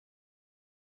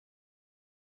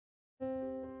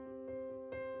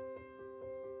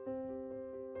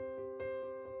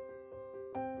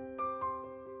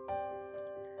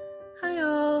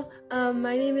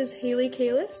My name is Haley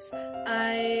Kalis.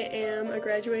 I am a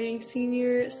graduating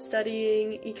senior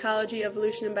studying ecology,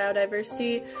 evolution, and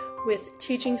biodiversity with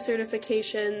teaching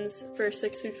certifications for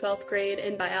 6th through 12th grade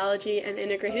in biology and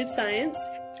integrated science.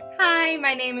 Hi,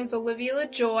 my name is Olivia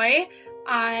LaJoy.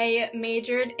 I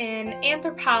majored in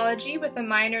anthropology with a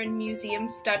minor in museum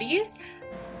studies.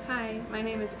 Hi, my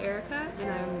name is Erica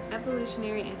and I'm an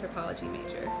evolutionary anthropology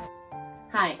major.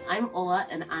 Hi, I'm Ola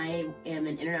and I am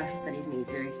an international studies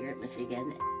major here at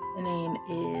Michigan. My name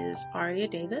is Aria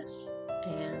Davis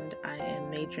and I am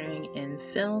majoring in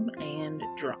film and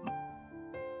drama.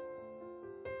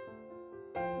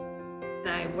 And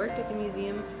I worked at the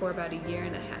museum for about a year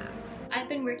and a half. I've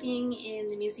been working in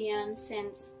the museum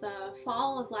since the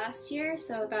fall of last year,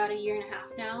 so about a year and a half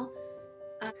now.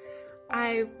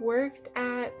 I've worked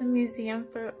at the museum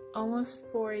for almost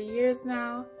 4 years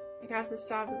now. I got this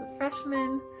job as a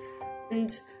freshman.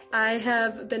 And I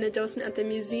have been a docent at the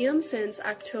museum since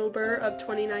October of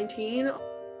 2019.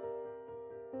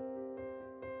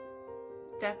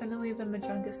 Definitely the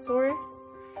Majungasaurus.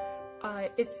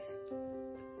 It's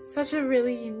such a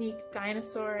really unique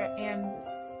dinosaur, and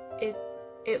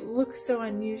it looks so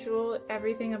unusual.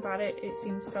 Everything about it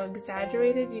seems so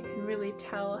exaggerated. You can really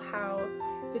tell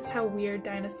just how weird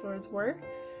dinosaurs were.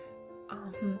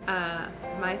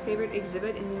 My favorite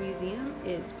exhibit in the museum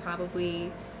is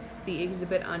probably the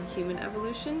exhibit on human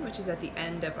evolution, which is at the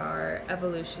end of our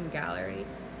evolution gallery.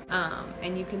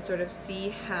 And you can sort of see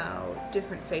how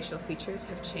different facial features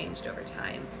have changed over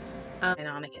time.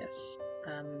 Deinonychus.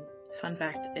 Fun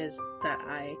fact is that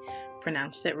I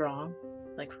pronounced it wrong,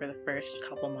 like for the first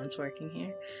couple months working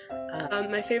here.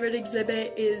 My favorite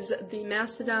exhibit is the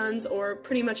mastodons, or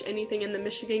pretty much anything in the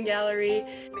Michigan Gallery.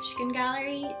 Michigan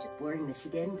Gallery. Exploring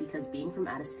Michigan, because being from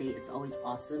out of state, it's always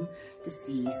awesome to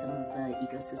see some of the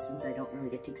ecosystems I don't really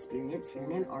get to experience here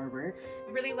in Ann Arbor.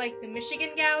 I really like the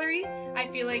Michigan Gallery. I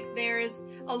feel like there's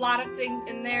a lot of things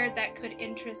in there that could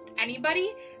interest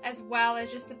anybody, as well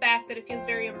as just the fact that it feels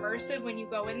very immersive when you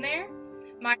go in there.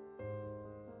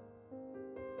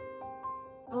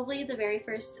 Probably the very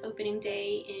first opening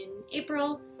day in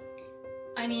April.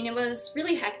 I mean, it was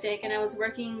really hectic and I was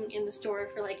working in the store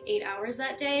for like 8 hours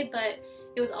that day, but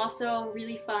it was also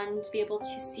really fun to be able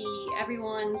to see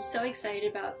everyone so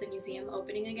excited about the museum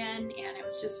opening again, and it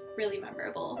was just really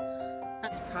memorable.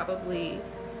 It's probably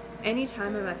any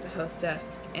time I'm at the host desk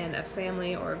and a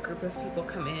family or a group of people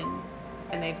come in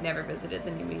and they've never visited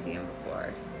the new museum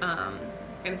before.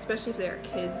 And especially if there are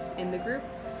kids in the group,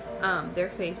 their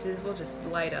faces will just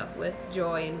light up with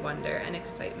joy and wonder and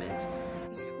excitement.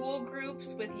 School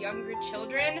groups with younger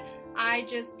children, I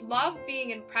just love being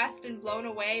impressed and blown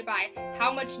away by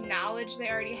how much knowledge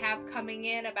they already have coming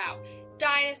in about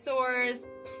dinosaurs,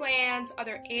 plants,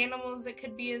 other animals that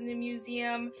could be in the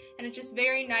museum, and it's just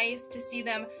very nice to see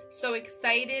them so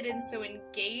excited and so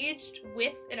engaged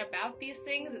with and about these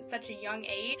things at such a young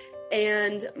age.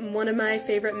 And one of my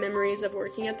favorite memories of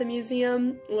working at the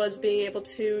museum was being able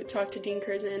to talk to Dean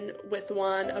Curzon with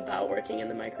Juan about working in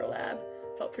the micro lab.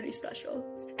 Felt pretty special.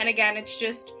 And again, it's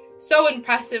just so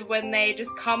impressive when they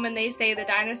just come and they say the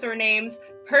dinosaur names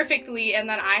perfectly, and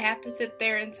then I have to sit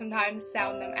there and sometimes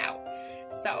sound them out.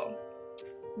 So,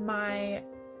 my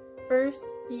first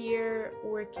year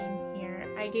working here,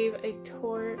 I gave a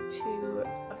tour to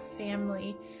a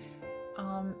family,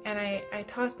 and I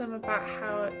taught them about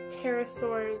how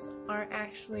pterosaurs aren't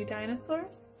actually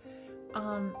dinosaurs.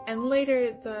 And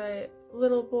later, the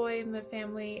little boy in the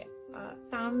family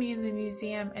found me in the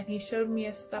museum, and he showed me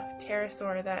a stuffed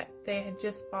pterosaur that they had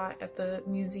just bought at the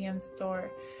museum store.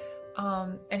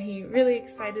 And he really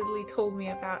excitedly told me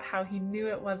about how he knew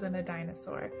it wasn't a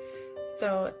dinosaur.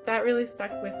 So that really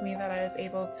stuck with me, that I was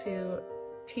able to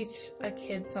teach a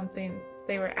kid something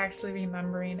they were actually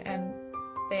remembering and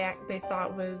they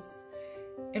thought was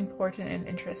important and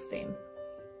interesting.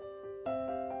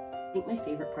 I think my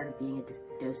favorite part of being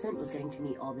a docent was getting to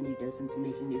meet all the new docents and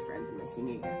making new friends in my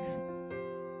senior year.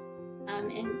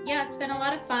 And yeah, it's been a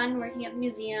lot of fun working at the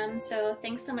museum, so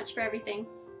thanks so much for everything.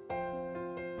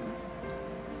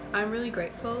 I'm really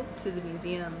grateful to the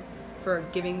museum for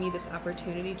giving me this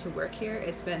opportunity to work here.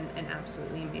 It's been an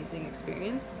absolutely amazing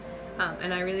experience,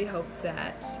 and I really hope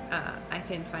that I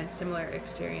can find similar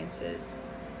experiences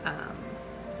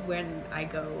when I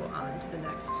go on to the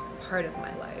next part of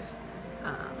my life.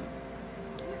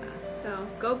 So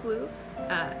go blue,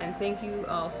 and thank you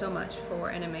all so much for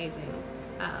an amazing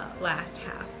last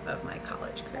half of my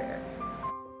college career.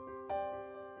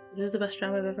 This is the best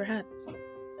job I've ever had,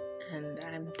 and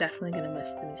I'm definitely going to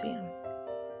miss the museum.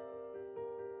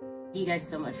 Thank you guys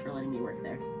so much for letting me work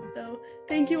there. So,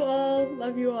 thank you all.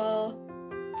 Love you all.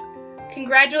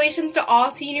 Congratulations to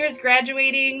all seniors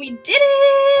graduating. We did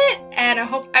it! And I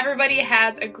hope everybody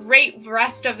has a great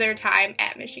rest of their time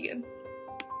at Michigan.